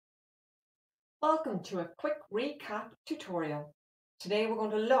Welcome to a quick recap tutorial. Today we're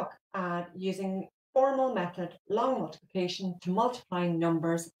going to look at using formal method long multiplication to multiplying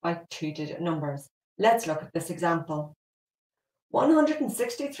numbers by two-digit numbers. Let's look at this example.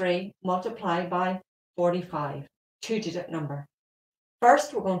 163 multiplied by 45, two-digit number.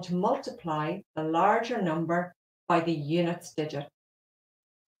 First, we're going to multiply the larger number by the units digit.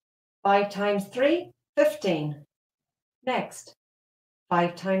 5 times 3, 15. Next,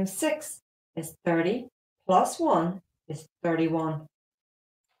 5 times 6 is 30, plus 1 is 31.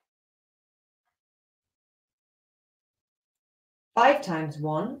 5 times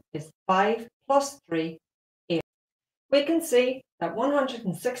 1 is 5 plus 3, 8. We can see that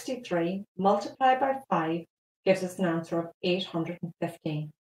 163 multiplied by 5 gives us an answer of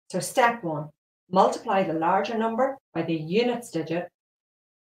 815. So step 1, multiply the larger number by the units digit.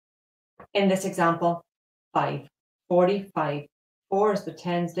 In this example, 5, 45. 4 is the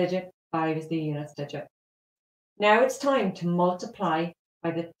tens digit, 5 is the units digit. Now it's time to multiply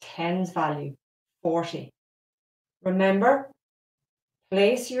by the tens value, 40. Remember,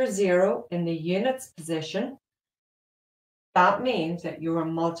 place your 0 in the units position. That means that you are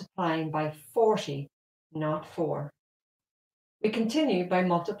multiplying by 40, not 4. We continue by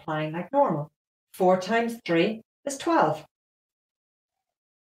multiplying like normal. 4 times 3 is 12.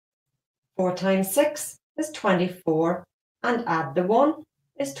 4 times 6 is 24, and add the 1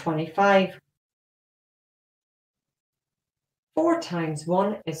 is 25. 4 times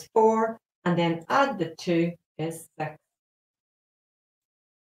 1 is 4, and then add the 2 is 6.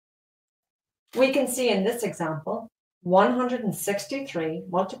 We can see in this example, 163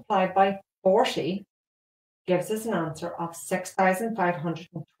 multiplied by 40 gives us an answer of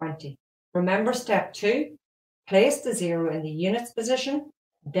 6,520. Remember step 2, place the 0 in the units position,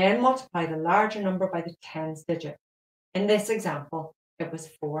 then multiply the larger number by the tens digit. In this example, it was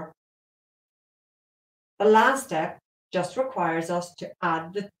 4. The last step just requires us to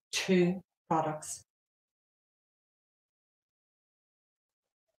add the two products.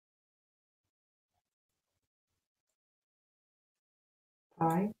 All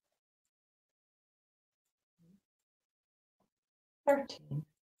right. 13.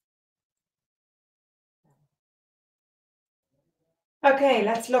 Okay,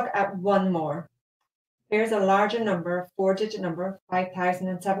 let's look at one more. Here's a larger number, four-digit number,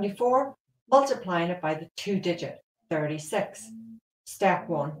 5,074, multiplying it by the two-digit, 36. Step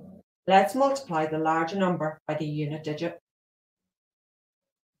 1. Let's multiply the larger number by the unit digit.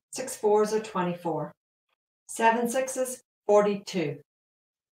 6 fours are 24. 7 sixes, 42.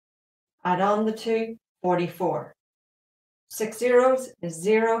 Add on the 2, 44. 6 zeros is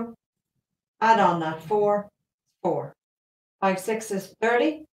 0. Add on that 4, 4. 5 sixes,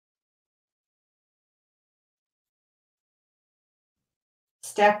 30.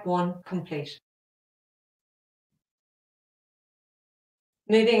 Step 1 complete.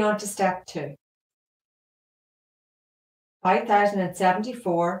 Moving on to step 2.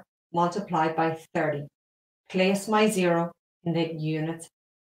 5,074 multiplied by 30. Place my 0 in the units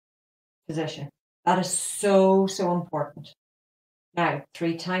position. That is so important. Now,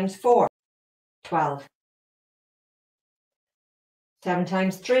 3 times 4, 12. 7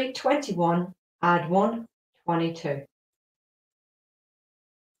 times 3, 21. Add 1, 22.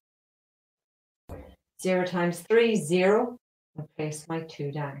 0 times 3, 0. And place my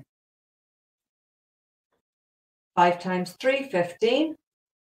 2 down. 5 times 3, 15.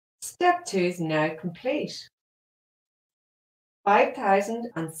 Step 2 is now complete.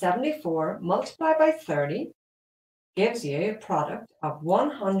 5,074 multiplied by 30 gives you a product of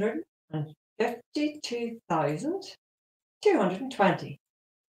 152,220.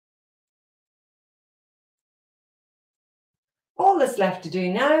 All that's left to do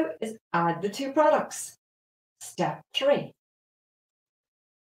now is add the two products. Step 3.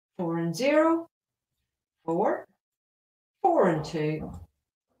 4 and 0, 4. 4 and 2,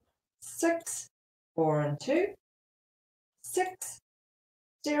 6. 4 and 2, 6.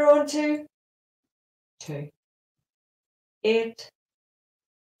 0 and 2, 2. 8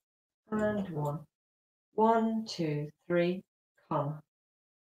 and 1. 1, 2, 3, comma.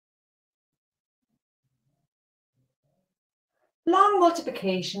 Long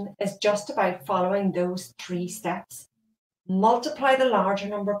multiplication is just about following those 3 steps. Multiply the larger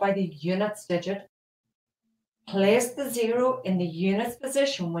number by the units digit. Place the 0 in the units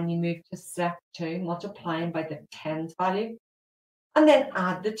position when you move to step 2, multiplying by the tens value, and then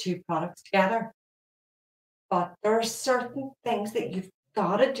add the two products together. But there are certain things that you've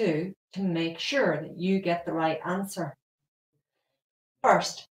got to do to make sure that you get the right answer.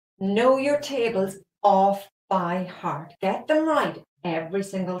 First, know your tables off by heart. Get them right every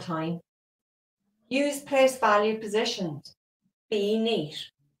single time. Use place value positions. Be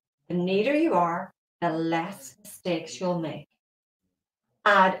neat. The neater you are, the less mistakes you'll make.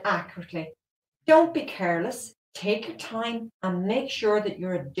 Add accurately. Don't be careless. Take your time and make sure that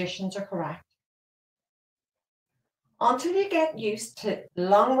your additions are correct. Until you get used to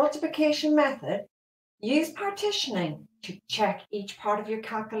long multiplication method, use partitioning to check each part of your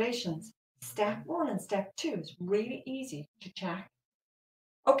calculations. Step 1 and step 2 is really easy to check.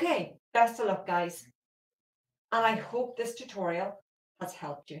 Okay, best of luck, guys. And I hope this tutorial has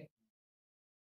helped you.